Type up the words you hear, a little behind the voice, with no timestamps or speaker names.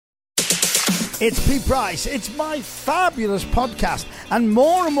It's Pete Price. It's my fabulous podcast, and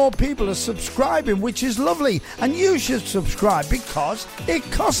more people are subscribing, which is lovely. And you should subscribe because it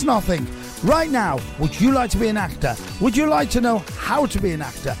costs nothing. Right now, would you like to be an actor? Would you like to know how to be an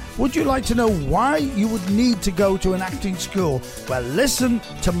actor? Would you like to know why you would need to go to an acting school? Well, listen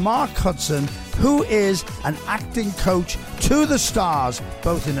to Mark Hudson, who is an acting coach to the stars,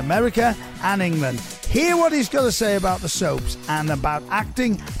 both in America and England. Hear what he's got to say about the soaps and about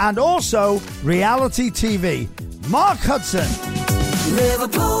acting and also reality TV. Mark Hudson.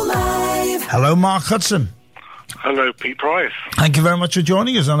 Liverpool Live. Hello, Mark Hudson. Hello, Pete Price. Thank you very much for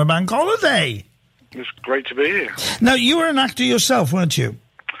joining us on a bank holiday. It's great to be here. Now, you were an actor yourself, weren't you?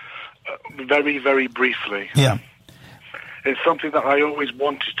 Very, very briefly. Yeah. It's something that I always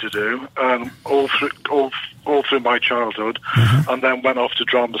wanted to do all through my childhood, and then went off to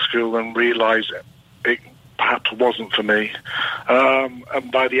drama school and realised it perhaps wasn't for me.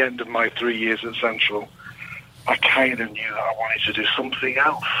 And by the end of my 3 years at Central, I kind of knew that I wanted to do something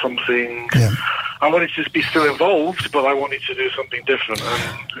else, I wanted to be still involved, but I wanted to do something different.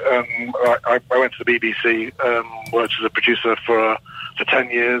 And I went to the BBC, worked as a producer for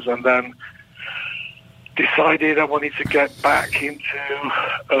 10 years, and then decided I wanted to get back into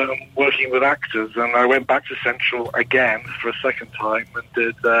working with actors. And I went back to Central again for a second time and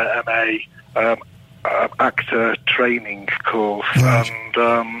did the MA actor training course. Right.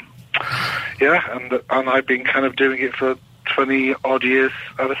 And I've been kind of doing it for 20-odd years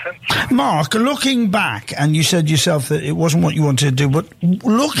ever since. Mark, looking back, and you said yourself that it wasn't what you wanted to do, but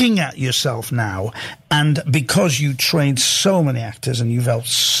looking at yourself now, and because you trained so many actors and you've helped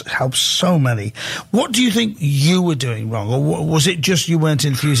so many, what do you think you were doing wrong? Or was it just you weren't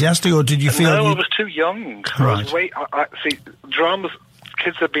enthusiastic, or did you feel... No, I was too young. Right. See, dramas,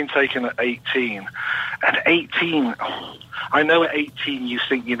 kids have been taken at 18. At 18... I know at 18 you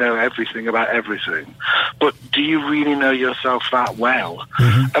think you know everything about everything, but do you really know yourself that well?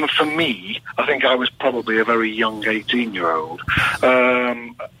 And for me, I think I was probably a very young 18-year-old.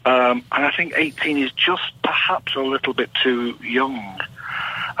 And I think 18 is just perhaps a little bit too young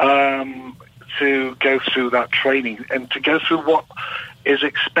to go through that training and to go through what is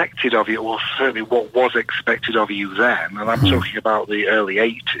expected of you, or certainly what was expected of you then, and I'm talking about the early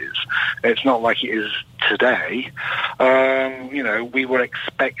 80s. It's not like it is today. We were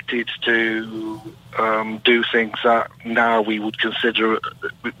expected to do things that now we would consider,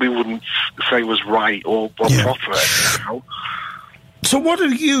 we wouldn't say was right or proper. So what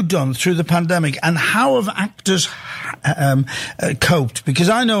have you done through the pandemic, and how have actors coped? Because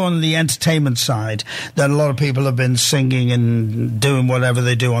I know on the entertainment side that a lot of people have been singing and doing whatever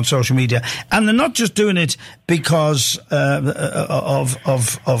they do on social media, and they're not just doing it because of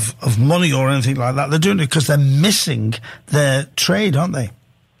money or anything like that. They're doing it because they're missing their trade, aren't they?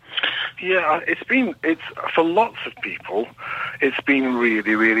 Yeah, it's for lots of people, it's been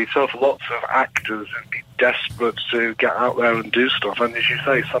really, really tough. Lots of actors have been desperate to get out there and do stuff, and as you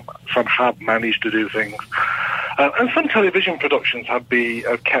say, some have managed to do things. And some television productions have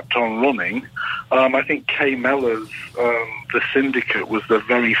kept on running. I think Kay Mellor's The Syndicate was the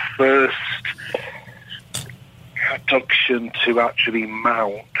very first production to actually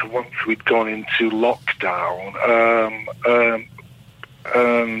mount once we'd gone into lockdown.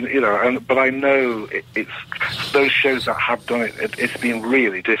 But I know it's those shows that have done it. It's been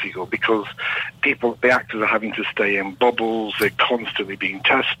really difficult because the actors are having to stay in bubbles. They're constantly being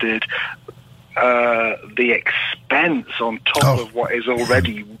tested. The expense on top of what is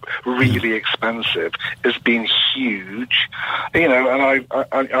already really expensive has been huge. And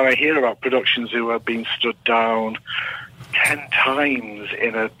I hear about productions who have been stood down 10 times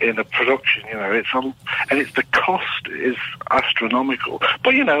in a production. It's the cost is astronomical.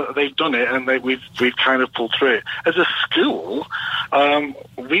 But they've done it, and we've kind of pulled through it. As a school,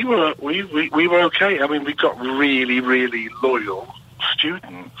 we were okay. I mean, we got really, really loyal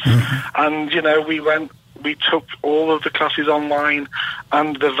students, and we took all of the classes online,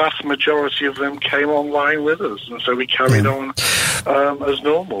 and the vast majority of them came online with us, and so we carried on as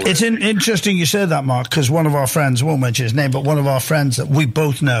normal. It's interesting you said that, Mark, because one of our friends, I won't mention his name, but one of our friends that we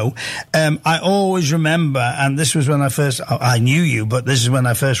both know, I always remember, and this was when I knew you, but this is when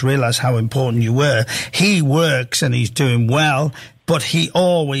I first realised how important you were. He works and he's doing well, but he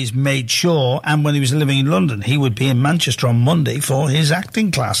always made sure, and when he was living in London, he would be in Manchester on Monday for his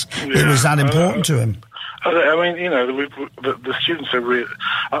acting class. It was that important to him. I mean, the students are really...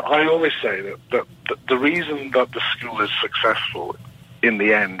 I always say that the reason that the school is successful in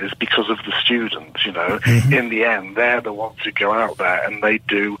the end is because of the students, In the end, they're the ones who go out there and they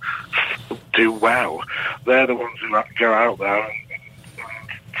do well. They're the ones who go out there and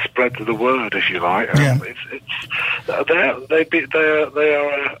spread the word, if you like. Yeah. They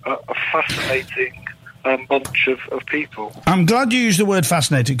are a fascinating bunch of people. I'm glad you used the word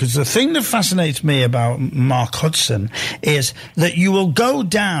fascinating, because the thing that fascinates me about Mark Hudson is that you will go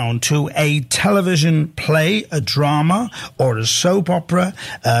down to a television play, a drama, or a soap opera,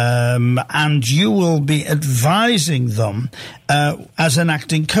 and you will be advising them as an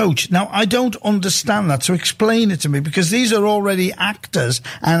acting coach. Now, I don't understand that, so explain it to me, because these are already actors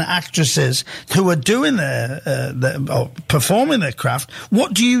and actresses who are doing or performing their craft.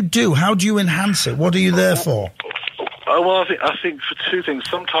 What do you do? How do you enhance it? What are you there for? Well, I think for two things.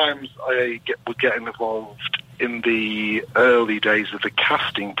 Sometimes would get involved in the early days of the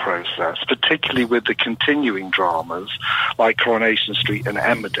casting process, particularly with the continuing dramas like Coronation Street and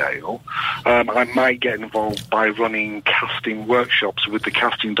Emmerdale. I might get involved by running casting workshops with the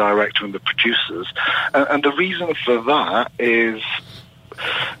casting director and the producers. And the reason for that is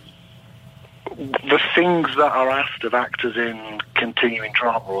the things that are asked of actors in continuing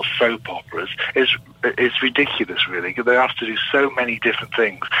drama or soap operas is ridiculous, really, because they have to do so many different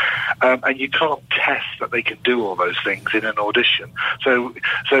things, and you can't test that they can do all those things in an audition. So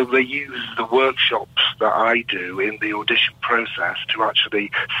they use the workshops that I do in the audition process to actually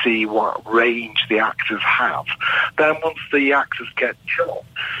see what range the actors have. Then once the actors get jobs,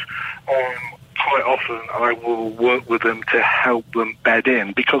 quite often I will work with them to help them bed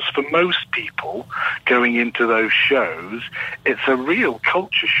in, because for most people going into those shows, it's a real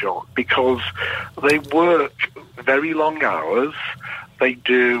culture shock, because they work very long hours, they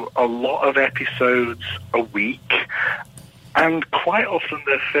do a lot of episodes a week, and quite often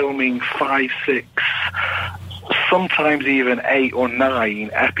they're filming 5, 6, sometimes even 8 or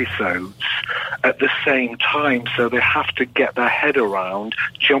 9 episodes at the same time, so they have to get their head around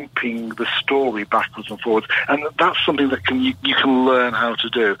jumping the story backwards and forwards, and that's something that you can learn how to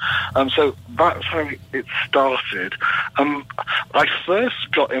do. So that's how it started. I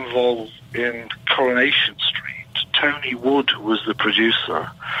first got involved in Coronation Street. Tony Wood was the producer,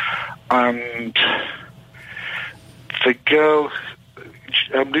 and the girl,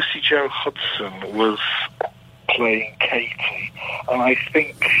 Lucy Jo Hudson, was playing Katie, and I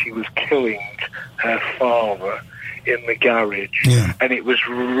think she was killing her father in the garage, and it was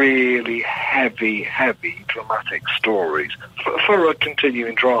really heavy, dramatic stories for a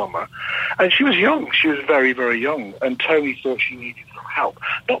continuing drama. And she was young, she was very, very young, and Tony thought she needed some help,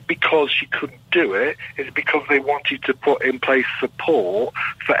 not because she couldn't do it, it's because they wanted to put in place support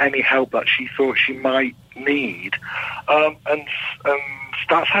for any help that she thought she might need. And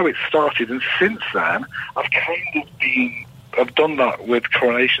that's how it started, and since then I've done that with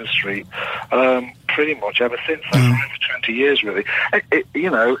Coronation Street pretty much ever since. I've been for 20 years, really.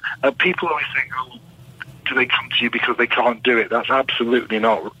 People always think, oh, do they come to you because they can't do it? That's absolutely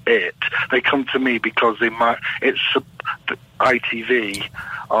not it. They come to me because ITV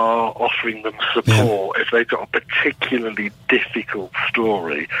are offering them support if they've got a particularly difficult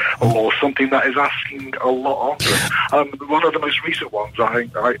story or something that is asking a lot of them. One of the most recent ones,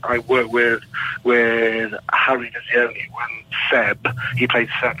 I worked with Harry Nazioni when Seb, he played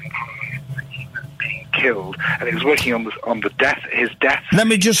Seb in being killed, and he was working on his death. Let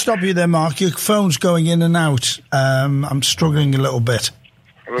me just stop you there, Mark. Your phone's going in and out. I'm struggling a little bit.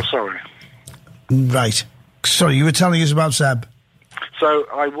 Oh, sorry. Right. Sorry, you were telling us about Seb. So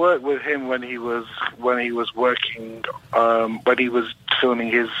I worked with him when he was working, when he was filming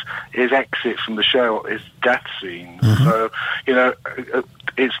his exit from the show, his death scene. So,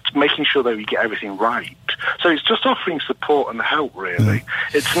 it's making sure that we get everything right. So it's just offering support and help, really.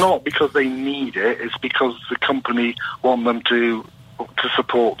 It's not because they need it, it's because the company want them to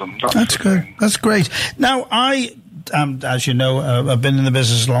support them. That's good. That's great. Now, as you know, I've been in the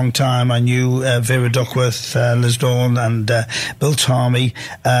business a long time. I knew Vera Duckworth, Liz Dawn, and Bill Tarmy,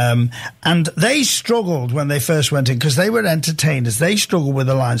 and they struggled when they first went in because they were entertainers. They struggled with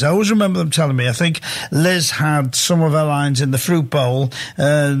the lines. I always remember them telling me, I think Liz had some of her lines in the fruit bowl,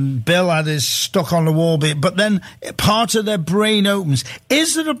 Bill had his stuck on the wall bit, but then part of their brain opens.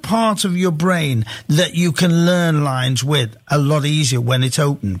 Is there a part of your brain that you can learn lines with a lot easier when it's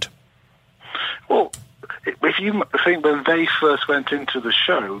opened? Well, if you think when they first went into the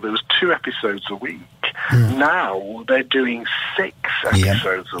show, there was 2 episodes a week. Now they're doing 6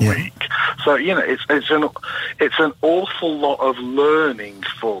 episodes a week. So it's an awful lot of learning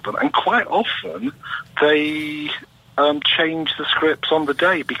for them, and quite often they change the scripts on the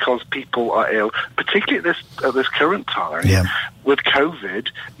day because people are ill, particularly at this current time with COVID.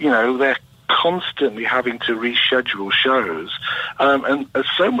 They're constantly having to reschedule shows, and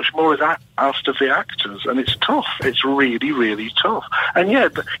so much more is asked of the actors, and it's tough. It's really, really tough. And yeah,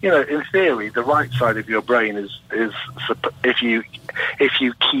 in theory, the right side of your brain is if you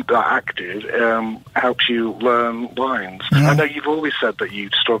keep that active, helps you learn lines. I know you've always said that you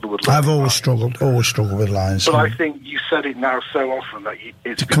struggle with lines. I've always struggled with lines. But I think you said it now so often that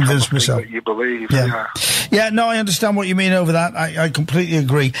it's to convince myself that you believe. Yeah, no, I understand what you mean over that. I completely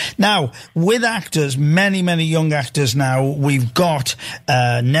agree. Now, with actors, many, many young actors now, we've got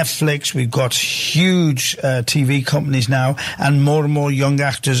Netflix, we've got huge TV companies now, and more young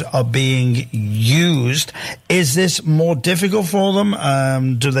actors are being used. Is this more difficult for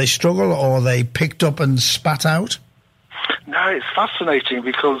them? Do they struggle, or are they picked up and spat out? No, it's fascinating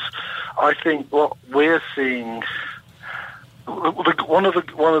because I think what we're seeing, one of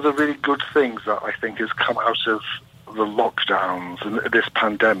the really good things that I think has come out of the lockdowns and this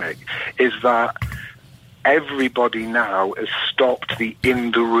pandemic is that everybody now has stopped the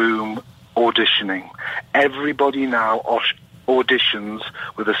in-the-room auditioning. Everybody now auditions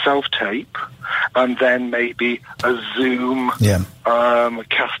with a self-tape and then maybe a Zoom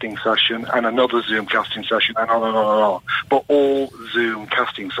casting session and another Zoom casting session and on and on and on. But all Zoom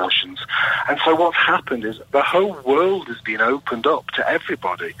casting sessions. And so what's happened is the whole world has been opened up to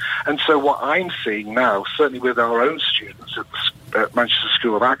everybody. And so what I'm seeing now, certainly with our own students at Manchester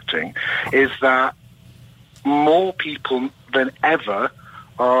School of Acting, is that more people than ever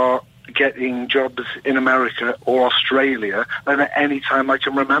are getting jobs in America or Australia than at any time I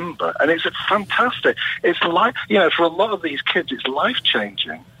can remember. And it's fantastic. It's like, for a lot of these kids, it's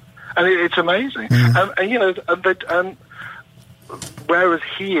life-changing. And it's amazing. And whereas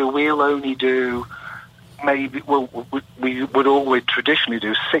here we'll only do we would always traditionally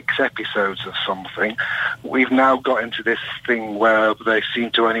do 6 episodes of something. We've now got into this thing where they seem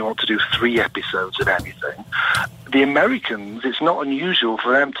to only want to do 3 episodes of anything. The Americans, it's not unusual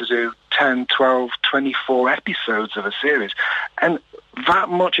for them to do 10, 12, 24 episodes of a series. And that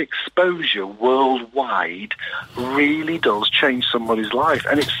much exposure worldwide really does change somebody's life.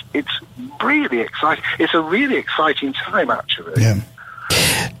 And it's really exciting. It's a really exciting time, actually. Yeah.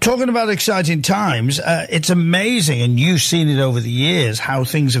 Talking about exciting times, it's amazing, and you've seen it over the years, how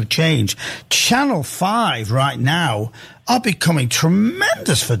things have changed. Channel 5 right now are becoming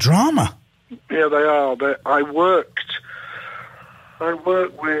tremendous for drama. Yeah, they are. I worked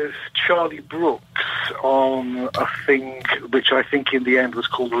with Charlie Brooks on a thing which I think in the end was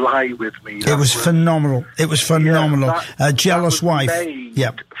called Lie With Me. It was phenomenal. It was phenomenal. Jealous Wife. Made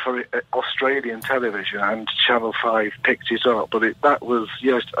for Australian television, and Channel 5 picked it up. But that was,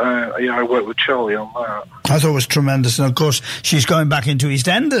 I worked with Charlie on that. I thought it was tremendous. And of course, she's going back into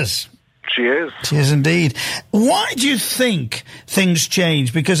EastEnders. She is. She is indeed. Why do you think things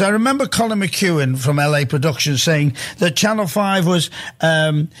change? Because I remember Colin McEwen from LA Productions saying that Channel 5 was,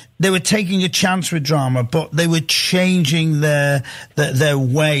 they were taking a chance with drama, but they were changing their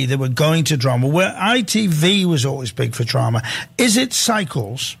way. They were going to drama, where ITV was always big for drama. Is it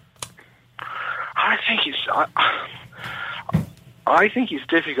cycles? I think it's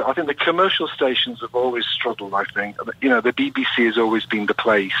difficult. I think the commercial stations have always struggled, I think. The BBC has always been the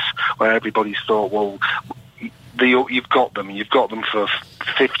place where everybody's thought, well, you've got them for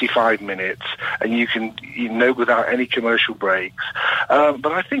 55 minutes, and you can, without any commercial breaks.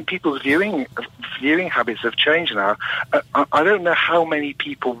 But I think people's viewing habits have changed now. I don't know how many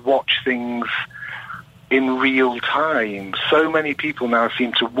people watch things in real time. So many people now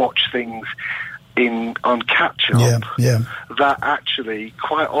seem to watch things on catch-up, that actually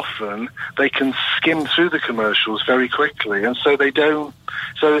quite often they can skim through the commercials very quickly, and so they don't.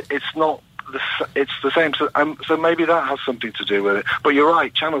 So it's not. It's the same. So maybe that has something to do with it. But you're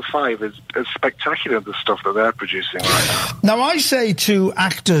right. Channel 5 is spectacular, the stuff that they're producing right now. Now, I say to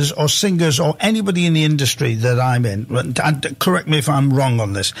actors or singers or anybody in the industry that I'm in, and correct me if I'm wrong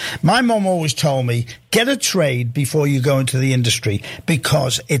on this, my mum always told me, get a trade before you go into the industry,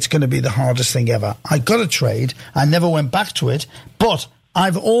 because it's going to be the hardest thing ever. I got a trade. I never went back to it, but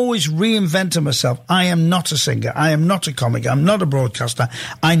I've always reinvented myself. I am not a singer. I am not a comic. I'm not a broadcaster.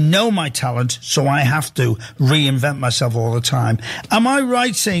 I know my talent, so I have to reinvent myself all the time. Am I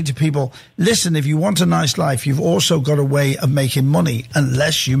right saying to people, listen, if you want a nice life, you've also got a way of making money,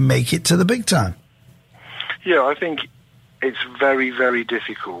 unless you make it to the big time? Yeah, I think it's very, very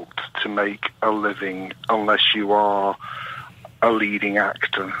difficult to make a living unless you are a leading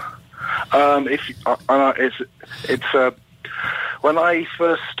actor. When I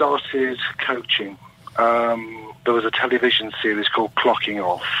first started coaching, there was a television series called Clocking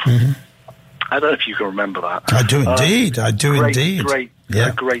Off. Mm-hmm. I don't know if you can remember that. I do indeed. I do indeed. Great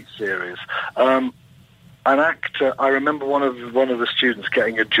A great series. An actor. I remember one of the students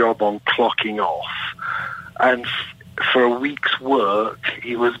getting a job on Clocking Off, and for a week's work,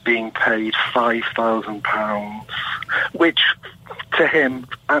 he was being paid £5,000, which to him,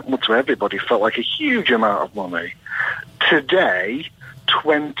 well, to everybody, felt like a huge amount of money. Today,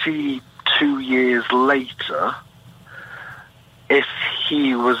 22 years later, if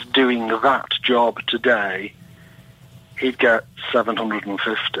he was doing that job today, he'd get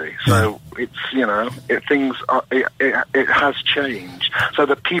 750. So it's, you know, it has changed. So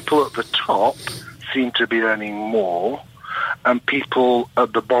the people at the top seem to be earning more, and people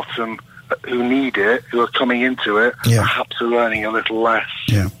at the bottom who need it, who are coming into it, perhaps are earning a little less.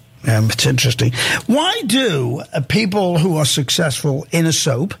 Yeah. It's interesting. Why do people who are successful in a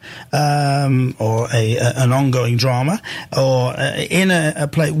soap or an ongoing drama or in a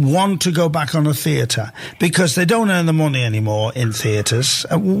play want to go back on a theatre? Because they don't earn the money anymore in theatres.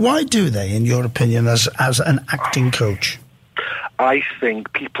 Why do they, in your opinion, as an acting coach? I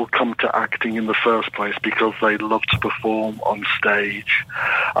think people come to acting in the first place because they love to perform on stage.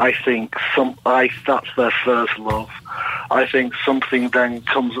 I think that's their first love. I think something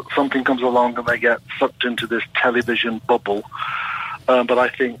comes along and they get sucked into this television bubble. But I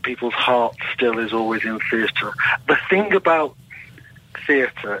think people's heart still is always in theatre. The thing about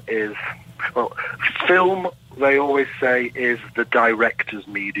theatre is, well, film, they always say, is the director's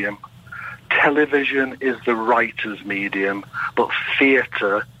medium. Television is the writer's medium, but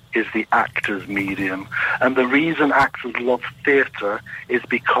theatre is the actor's medium. And the reason actors love theatre is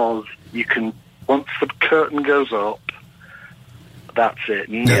because you can, once the curtain goes up, that's it.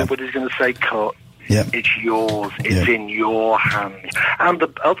 Nobody's going to say cut. Yeah. It's yours. It's in your hands. And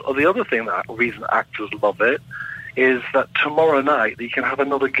the other thing, that reason actors love it, is that tomorrow night you can have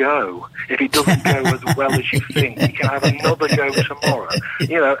another go. If it doesn't go as well as you think, you can have another go tomorrow.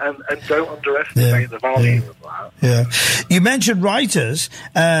 You know, and don't underestimate the value of that. Yeah. You mentioned writers.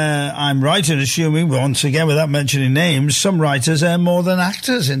 I'm right in assuming, once again, without mentioning names, some writers earn more than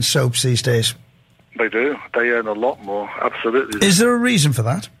actors in soaps these days. They do. They earn a lot more. Absolutely. Is there a reason for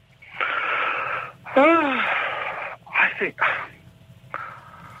that? I think...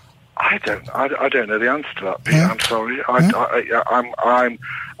 I don't know the answer to that, Peter. I'm sorry.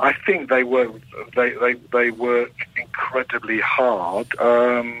 I think they work incredibly hard,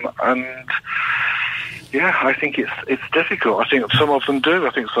 and I think it's difficult. I think some of them do.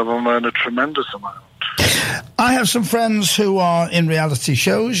 I think some of them earn a tremendous amount. I have some friends who are in reality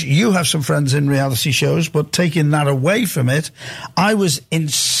shows. You have some friends in reality shows, but taking that away from it, I was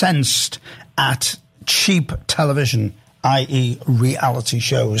incensed at cheap television, i.e. reality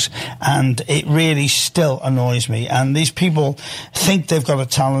shows, and it really still annoys me. And these people think they've got a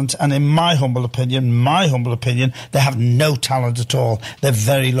talent, and in my humble opinion, they have no talent at all. They're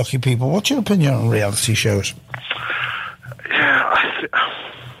very lucky people. What's your opinion on reality shows? Yeah,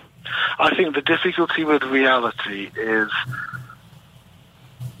 I think the difficulty with reality is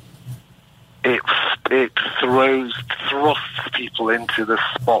it thrusts people into the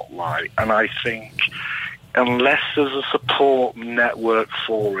spotlight, and I think unless there's a support network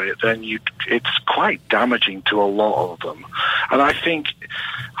for it, then it's quite damaging to a lot of them. And I think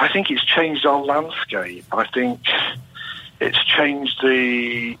it's changed our landscape. I think it's changed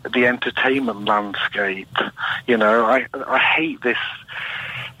the entertainment landscape. You know, I hate this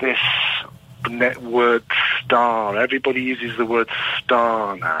word star. Everybody uses the word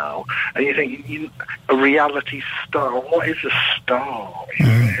star now, and you think a reality star. What is a star?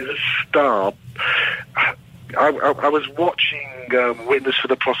 Is a star? I was watching Witness for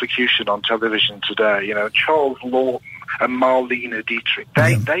the Prosecution on television today. You know, Charles Lawton and Marlene Dietrich.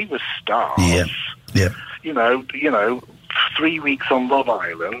 They were stars. Yeah. You know. 3 weeks on Love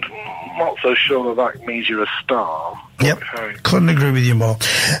Island, not so sure that means you're a star. Yep, couldn't agree with you more.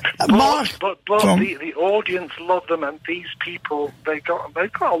 Mark, but the audience love them, and these people, they've got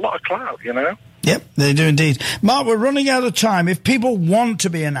a lot of clout, you know? Yep, they do indeed. Mark, we're running out of time. If people want to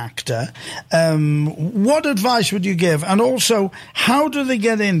be an actor, what advice would you give? And also, how do they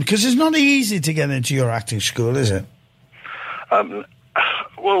get in? Because it's not easy to get into your acting school, is it?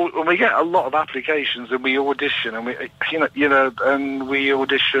 Well, we get a lot of applications, and we audition, and we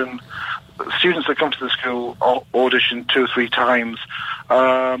audition. Students that come to the school audition 2 or 3 times,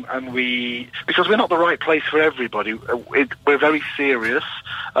 and because we're not the right place for everybody. We're very serious.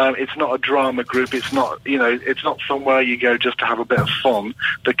 It's not a drama group. It's not somewhere you go just to have a bit of fun.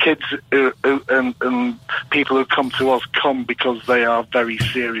 The kids and people who come to us come because they are very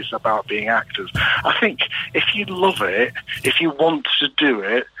serious about being actors. I think if you love it, if you want to do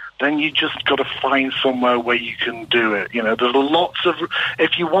it, then you just got to find somewhere where you can do it. You know, there's lots of,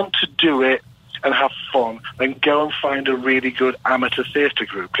 if you want to do it and have fun, then go and find a really good amateur theatre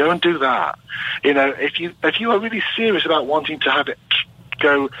group. Go and do that. You know, if you are really serious about wanting to have it,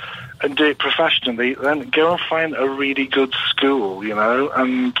 go and do it professionally, then go and find a really good school, you know,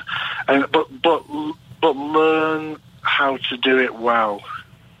 but learn how to do it well.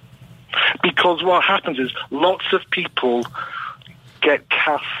 Because what happens is lots of people get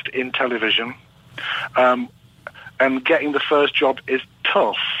cast in television, and getting the first job is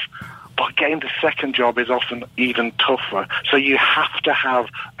tough, but getting the second job is often even tougher. So you have to have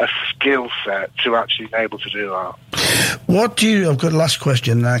a skill set to actually be able to do that. I've got a last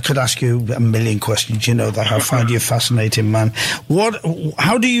question. I could ask you a million questions, you know, that I find you a fascinating man.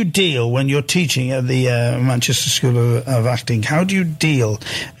 How do you deal when you're teaching at the Manchester School of Acting? How do you deal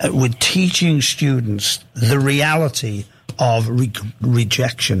with teaching students the reality of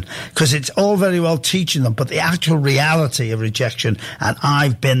rejection? Because it's all very well teaching them, but the actual reality of rejection, and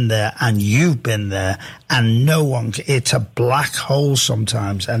I've been there and you've been there, and it's a black hole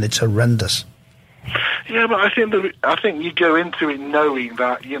sometimes, and it's horrendous. Yeah, but I think you go into it knowing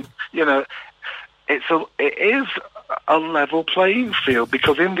that you know it is a level playing field,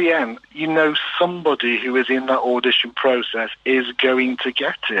 because in the end, you know, somebody who is in that audition process is going to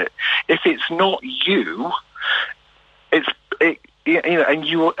get it. If it's not you, you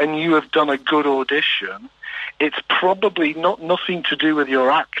know, and you have done a good audition, it's probably nothing to do with your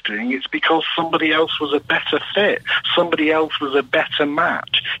acting. It's because somebody else was a better fit. Somebody else was a better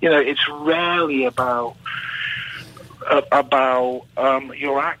match. You know, it's rarely about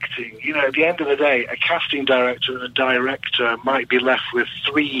your acting. You know, at the end of the day, a casting director and a director might be left with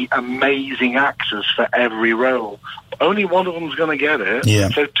 3 amazing actors for every role. Only one of them is going to get it. Yeah.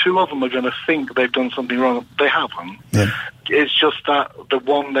 So 2 of them are going to think they've done something wrong. They haven't. Yeah. It's just that the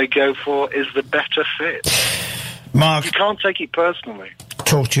one they go for is the better fit. Mark, you can't take it personally.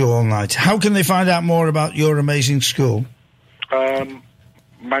 Talk to you all night. How can they find out more about your amazing school?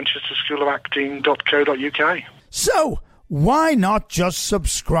 ManchesterSchoolofActing.co.uk. So, why not just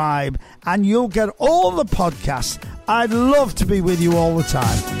subscribe and you'll get all the podcasts? I'd love to be with you all the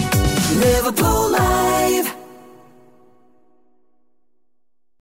time. Liverpool Live.